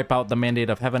once you wipe out the Mandate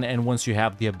of Heaven and once you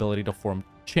have the ability to form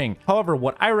Qing. However,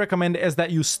 what I recommend is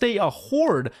that you stay a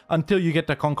horde until you get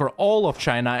to conquer all of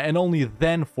China and only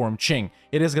then form Qing.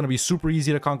 It is going to be super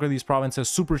easy to conquer these provinces,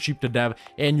 super cheap to dev,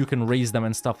 and you can raise them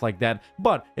and stuff like that.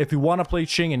 But if you want to play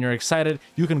Qing and you're excited,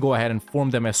 you can go ahead and form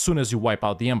them as soon as you wipe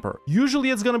out the Emperor. Usually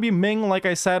it's going to be Ming, like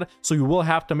I said, so you will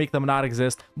have to make them not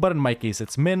exist, but in my case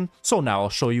it's Min, so now I'll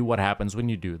show you what happens when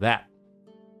you do that.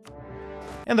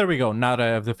 And there we go. Now that I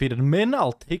have defeated Min,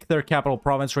 I'll take their capital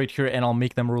province right here and I'll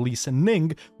make them release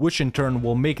Ning, which in turn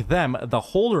will make them the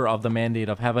holder of the Mandate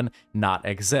of Heaven not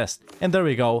exist. And there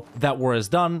we go. That war is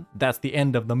done. That's the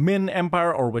end of the Min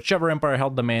Empire, or whichever empire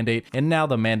held the mandate, and now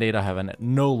the Mandate of Heaven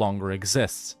no longer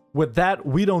exists. With that,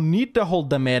 we don't need to hold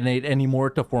the Mandate anymore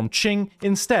to form Qing.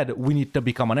 Instead, we need to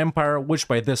become an empire, which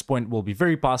by this point will be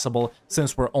very possible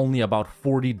since we're only about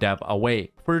 40 dev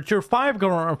away. For your tier 5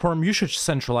 government reform, you should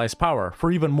centralize power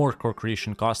for even more core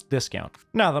creation cost discount.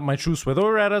 Now that my truce with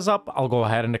Oirat is up, I'll go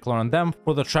ahead and declare on them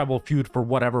for the tribal feud for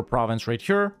whatever province right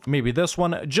here, maybe this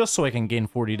one, just so I can gain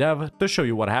 40 dev to show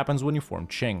you what happens when you form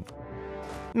Qing.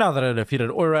 Now that I defeated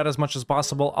Oirat as much as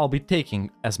possible, I'll be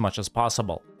taking as much as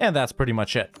possible. And that's pretty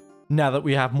much it. Now that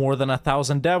we have more than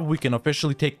 1,000 dev, we can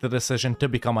officially take the decision to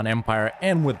become an empire,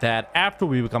 and with that, after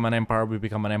we become an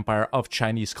empire of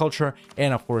Chinese culture,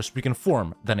 and of course we can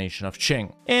form the nation of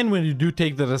Qing. And when you do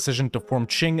take the decision to form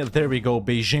Qing, there we go,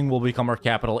 Beijing will become our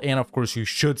capital, and of course you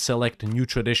should select new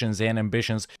traditions and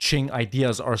ambitions. Qing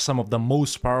ideas are some of the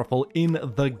most powerful in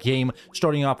the game,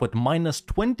 starting off with minus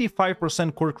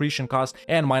 25% core creation cost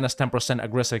and minus 10%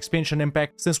 aggressive expansion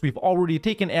impact. Since we've already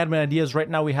taken admin ideas, right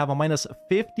now we have a minus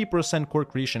 50% core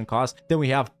creation cost. Then we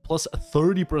have plus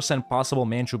 30% possible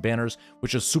Manchu banners,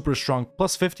 which is super strong,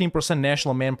 plus 15%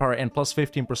 national manpower and plus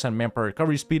 15% manpower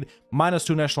recovery speed, minus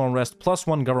 2 national unrest, plus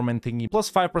 1 government thingy,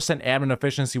 plus 5% admin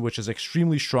efficiency, which is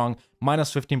extremely strong,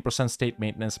 minus 15% state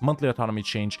maintenance, monthly autonomy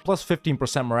change, plus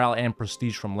 15% morale and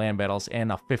prestige from land battles,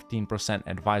 and a 15%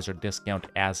 advisor discount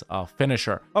as a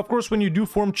finisher. Of course, when you do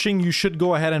form Qing, you should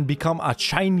go ahead and become a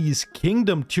Chinese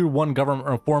kingdom tier 1 government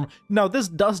reform. Now, this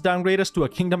does downgrade us to a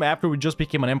kingdom after we just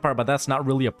became an empire, but that's not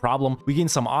really a problem. We gain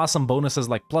some awesome bonuses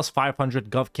like plus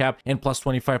 500 gov cap and plus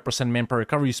 25% manpower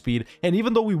recovery speed. And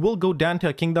even though we will go down to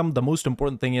a kingdom, the most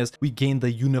important thing is we gain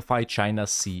the Unified China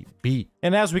CB.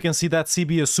 And as we can see, that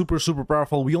CB is super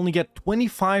powerful. We only get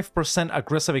 25%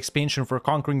 aggressive expansion for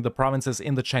conquering the provinces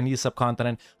in the Chinese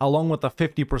subcontinent, along with a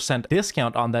 50%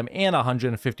 discount on them and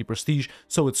 150 prestige.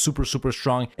 So it's super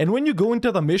strong. And when you go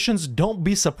into the missions, don't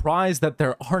be surprised that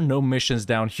there are no missions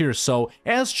down here. So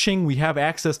as as Qing, we have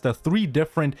access to 3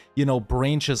 different,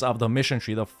 branches of the mission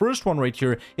tree. The first one right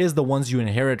here is the ones you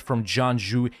inherit from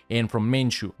Jianzhou and from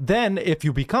Manchu. Then, if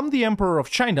you become the Emperor of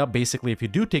China, basically if you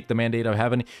do take the Mandate of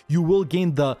Heaven, you will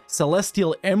gain the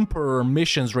Celestial Emperor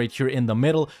missions right here in the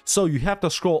middle. So you have to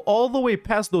scroll all the way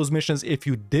past those missions if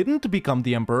you didn't become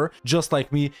the Emperor, just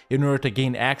like me, in order to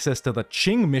gain access to the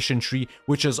Qing mission tree,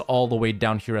 which is all the way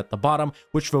down here at the bottom,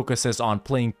 which focuses on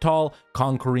playing tall,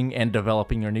 conquering, and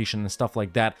developing your nation and stuff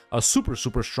like that. A super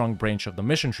strong branch of the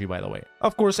mission tree, by the way.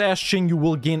 Of course, as Qing, you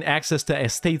will gain access to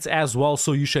estates as well,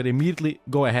 so you should immediately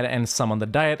go ahead and summon the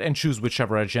Diet and choose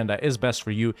whichever agenda is best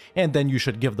for you, and then you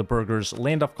should give the burghers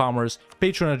Land of Commerce,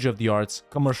 Patronage of the Arts,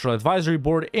 Commercial Advisory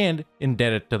Board, and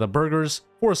indebted to the burghers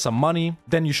for some money.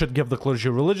 Then you should give the clergy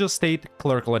religious state,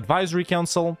 clerical advisory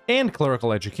council, and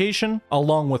clerical education,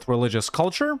 along with religious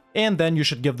culture. And then you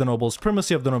should give the nobles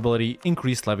primacy of the nobility,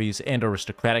 increased levies, and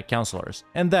aristocratic councillors.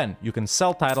 And then you can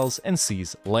sell titles and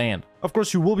seize land. Of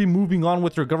course, you will be moving on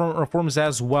with your government reforms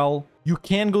as well. You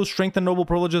can go strengthen noble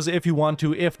privileges if you want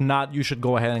to. If not, you should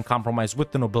go ahead and compromise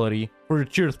with the nobility. For your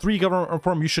tier 3 government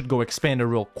reform, you should go expand a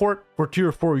real court. For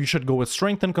tier 4, you should go with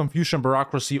strengthen Confucian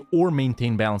bureaucracy or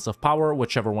maintain balance of power,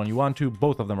 whichever one you want to.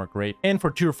 Both of them are great. And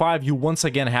for tier 5, you once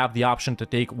again have the option to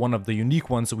take one of the unique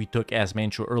ones we took as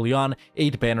Manchu early on,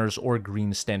 8 banners or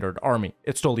green standard army.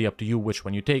 It's totally up to you which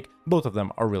one you take. Both of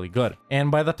them are really good.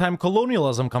 And by the time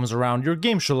colonialism comes around, your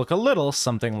game should look a little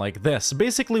something like this.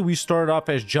 Basically, we started off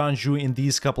as Jianzhou in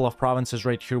these couple of provinces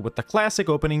right here with the classic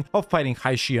opening of fighting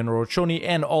Haishi and Orochoni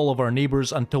and all of our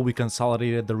neighbors until we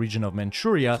consolidated the region of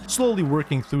Manchuria, slowly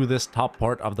working through this top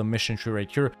part of the mission tree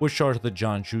right here, which are the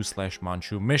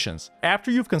Jianzhou/Manchu missions.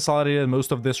 After you've consolidated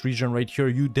most of this region right here,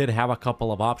 you did have a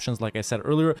couple of options, like I said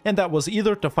earlier, and that was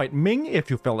either to fight Ming if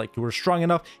you felt like you were strong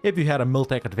enough, if you had a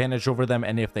Miltech advantage over them,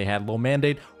 and if they had low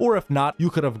mandate, or if not, you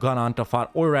could have gone on to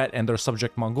fight Oirat and their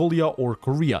subject Mongolia or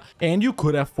Korea. And you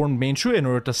could have formed Manchu in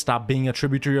order to stop being a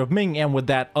tributary of Ming, and with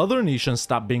that, other nations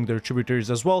stop being their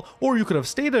tributaries as well, or you could have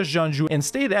stayed as Jianzhou and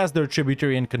stayed as their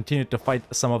tributary and continued to fight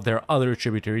some of their other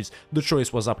tributaries. The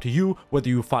choice was up to you, whether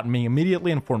you fought Ming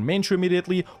immediately and formed Manchu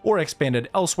immediately, or expanded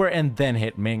elsewhere and then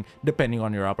hit Ming, depending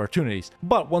on your opportunities.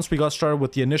 But once we got started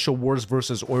with the initial wars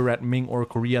versus Oirat, Ming, or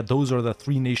Korea, those are the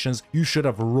 3 nations you should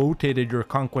have rotated your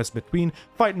conquest between.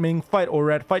 Fight Ming, fight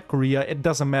Oirat, fight Korea, it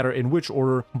doesn't matter in which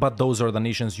order, but those are the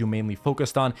nations you mainly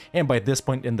focused on, and by this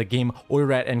point in the game,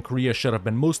 Oirat and Korea should have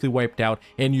been mostly wiped out,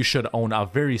 and you should own a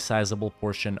very sizable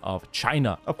portion of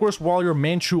China. Of course, while you're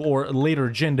Manchu or later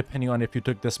Jin, depending on if you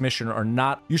took this mission or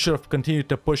not, you should have continued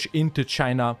to push into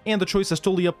China, and the choice is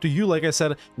totally up to you, like I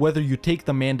said, whether you take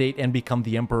the mandate and become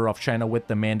the Emperor of China with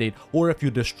the mandate, or if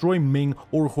you destroy Ming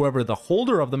or whoever the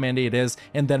holder of the mandate is,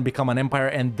 and then become an empire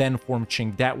and then form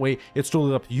Qing that way. It's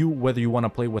totally up to you whether you want to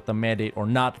play with the mandate or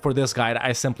not. For this guide,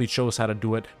 I simply chose how to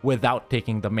do it without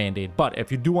taking the mandate, but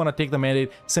if you do want to take the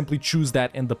mandate, simply choose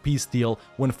that in the peace deal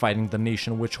when fighting the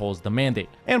nation which holds the mandate.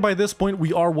 And by this point,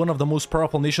 we are one of the most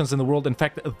powerful nations in the world, in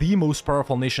fact, the most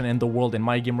powerful nation in the world in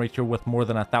my game right here with more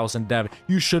than 1,000 dev.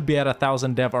 You should be at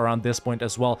 1,000 dev around this point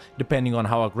as well, depending on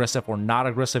how aggressive or not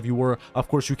aggressive you were. Of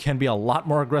course, you can be a lot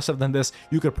more aggressive than this.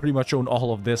 You could pretty much own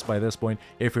all of this by this point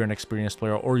if you're an experienced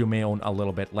player, or you may own a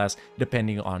little bit less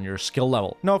depending on your skill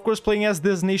level. Now, of course, playing as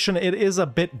this nation, it is a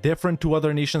bit different to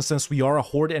other nations since we are a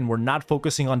horde and we're not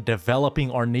focusing on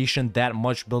developing our nation that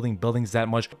much, building buildings that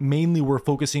much. Mainly, we're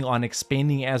focusing on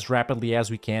expanding as rapidly as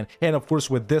we can. And of course,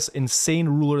 with this insane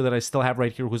ruler that I still have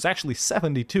right here, who's actually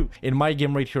 72 in my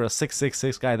game right here, a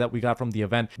 666 guy that we got from the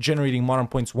event, generating modern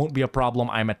points won't be a problem.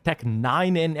 I'm a tech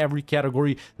 9 in every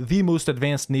category, the most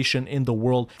advanced nation in the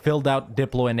world, filled out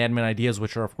diplo and admin ideas,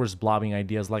 which are of course blobbing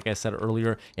ideas, like I said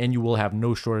earlier, and you will have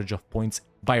no shortage of points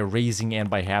by raising and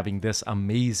by having this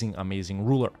amazing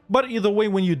ruler. But either way,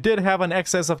 when you did have an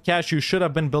excess of cash, you should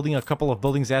have been building a couple of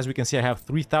buildings. As we can see, I have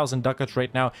 3,000 ducats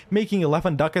right now, making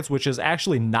 11 ducats, which is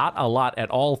actually not a lot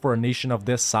at all for a nation of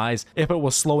this size. If it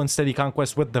was slow and steady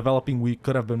conquest with developing, we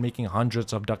could have been making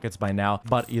hundreds of ducats by now.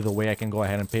 But either way, I can go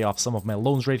ahead and pay off some of my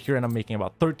loans right here, and I'm making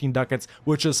about 13 ducats,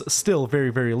 which is still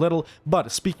very little.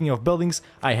 But speaking of buildings,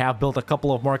 I have built a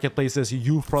couple of marketplaces.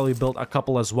 You've probably built a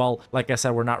couple as well. Like I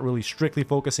said, we're not really strictly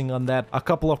focusing on that. A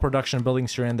couple of production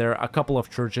buildings here and there, a couple of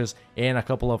churches, and a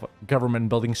couple of government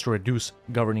buildings to reduce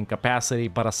governing capacity.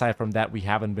 But aside from that, we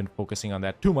haven't been focusing on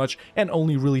that too much, and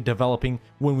only really developing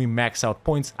when we max out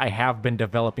points. I have been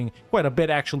developing quite a bit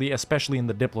actually, especially in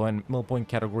the diplo and mill point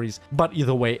categories, but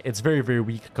either way, it's very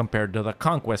weak compared to the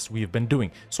conquest we've been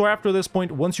doing. So after this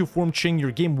point, once you form Qing,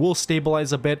 your game will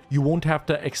stabilize a bit. You won't have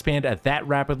to expand that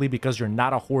rapidly because you're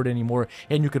not a horde anymore,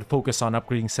 and you can focus on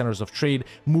upgrading centers of trade,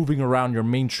 moving around your your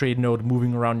main trade node,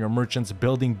 moving around your merchants,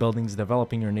 building buildings,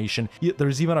 developing your nation.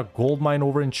 There's even a gold mine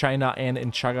over in China and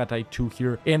in Chagatai too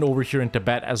here, and over here in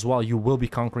Tibet as well. You will be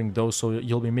conquering those, so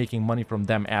you'll be making money from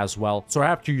them as well. So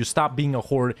after you stop being a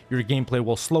horde, your gameplay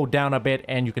will slow down a bit,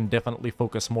 and you can definitely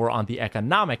focus more on the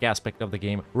economic aspect of the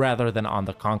game rather than on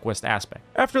the conquest aspect.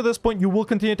 After this point, you will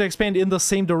continue to expand in the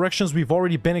same directions we've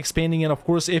already been expanding in. Of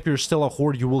course, if you're still a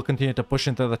horde, you will continue to push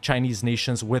into the Chinese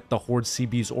nations with the horde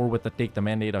CBs or with the Take the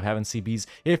Mandate of Heaven CBs.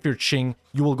 If you're Qing,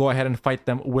 you will go ahead and fight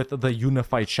them with the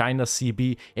Unified China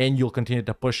CB, and you'll continue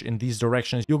to push in these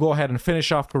directions. You'll go ahead and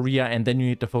finish off Korea, and then you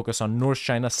need to focus on North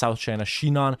China, South China,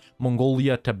 Shinan,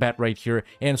 Mongolia, Tibet right here,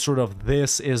 and sort of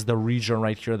this is the region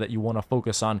right here that you want to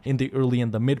focus on in the early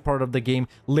and the mid part of the game.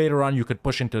 Later on, you could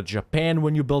push into Japan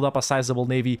when you build up a sizable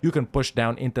navy. You can push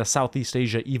down into Southeast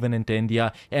Asia, even into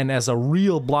India, and as a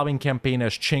real blobbing campaign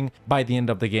as Qing, by the end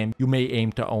of the game, you may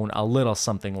aim to own a little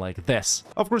something like this.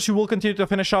 Of course, you will continue to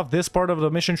finish off this part of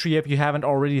the mission tree if you haven't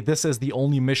already. This is the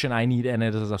only mission I need, and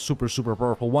it is a super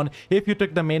powerful one. If you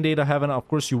took the Mandate of Heaven, of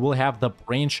course, you will have the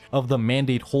branch of the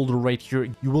Mandate holder right here.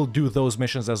 You will do those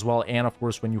missions as well, and of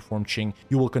course, when you form Qing,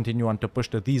 you will continue on to push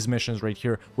to these missions right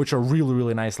here, which are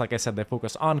really nice. Like I said, they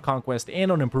focus on conquest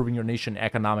and on improving your nation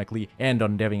economically and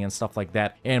on deving and stuff like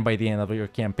that. And by the end of your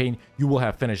campaign, you will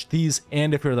have finished these,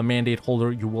 and if you're the Mandate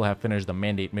holder, you will have finished the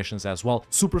Mandate missions as well.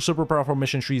 Super powerful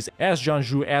mission trees as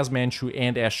Jianzhou, as Manchu,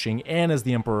 and as Qing, and as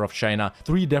the Emperor of China.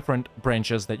 3 different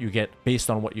branches that you get based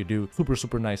on what you do.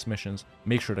 Super nice missions.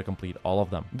 Make sure to complete all of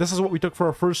them. This is what we took for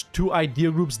our first 2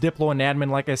 idea groups, Diplo and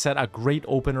Admin. Like I said, a great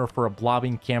opener for a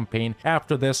blobbing campaign.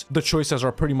 After this, the choices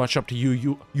are pretty much up to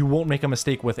you. You won't make a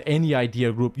mistake with any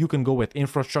idea group. You can go with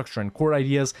infrastructure and core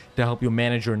ideas to help you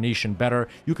manage your nation better.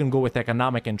 You can go with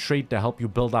economic and trade to help you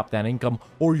build up that income,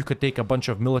 or you could take a bunch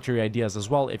of military ideas as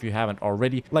well if you haven't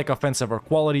already, like offensive or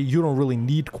quality. You don't really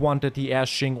need quantity as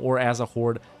Qing or as a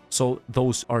horde. So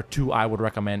those are 2 I would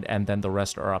recommend, and then the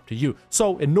rest are up to you.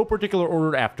 So in no particular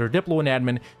order, after Diplo and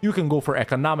Admin, you can go for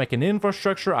economic and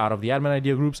infrastructure out of the Admin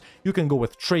idea groups, you can go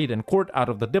with trade and court out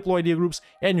of the Diplo idea groups,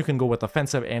 and you can go with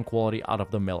offensive and quality out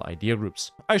of the Mill idea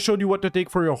groups. I showed you what to take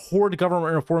for your horde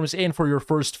government reforms and for your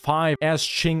first 5 as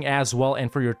Qing as well,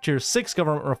 and for your tier 6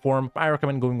 government reform, I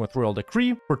recommend going with Royal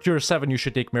Decree. For tier 7, you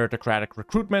should take meritocratic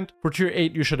recruitment. For tier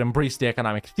 8, you should embrace the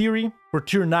economic theory. For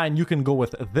tier 9, you can go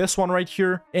with this one right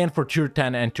here. And for tier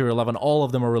 10 and tier 11, all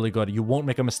of them are really good. You won't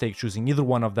make a mistake choosing either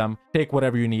one of them. Take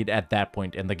whatever you need at that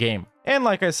point in the game. And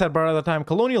like I said, by the time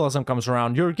colonialism comes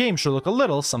around, your game should look a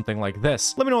little something like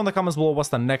this. Let me know in the comments below what's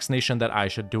the next nation that I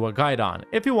should do a guide on.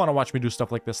 If you want to watch me do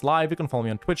stuff like this live, you can follow me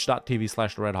on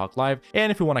twitch.tv/TheRedHawkLive.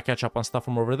 And if you want to catch up on stuff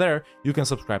from over there, you can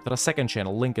subscribe to the second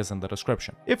channel. Link is in the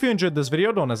description. If you enjoyed this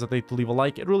video, don't hesitate to leave a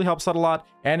like. It really helps out a lot.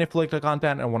 And if you like the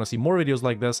content and want to see more videos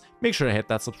like this, make sure to hit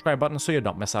that subscribe button so you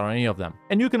don't miss out on any of them.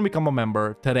 And you can become a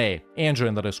member today and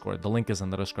join the Discord. The link is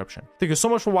in the description. Thank you so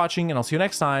much for watching, and I'll see you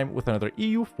next time with another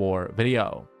EU4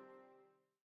 video.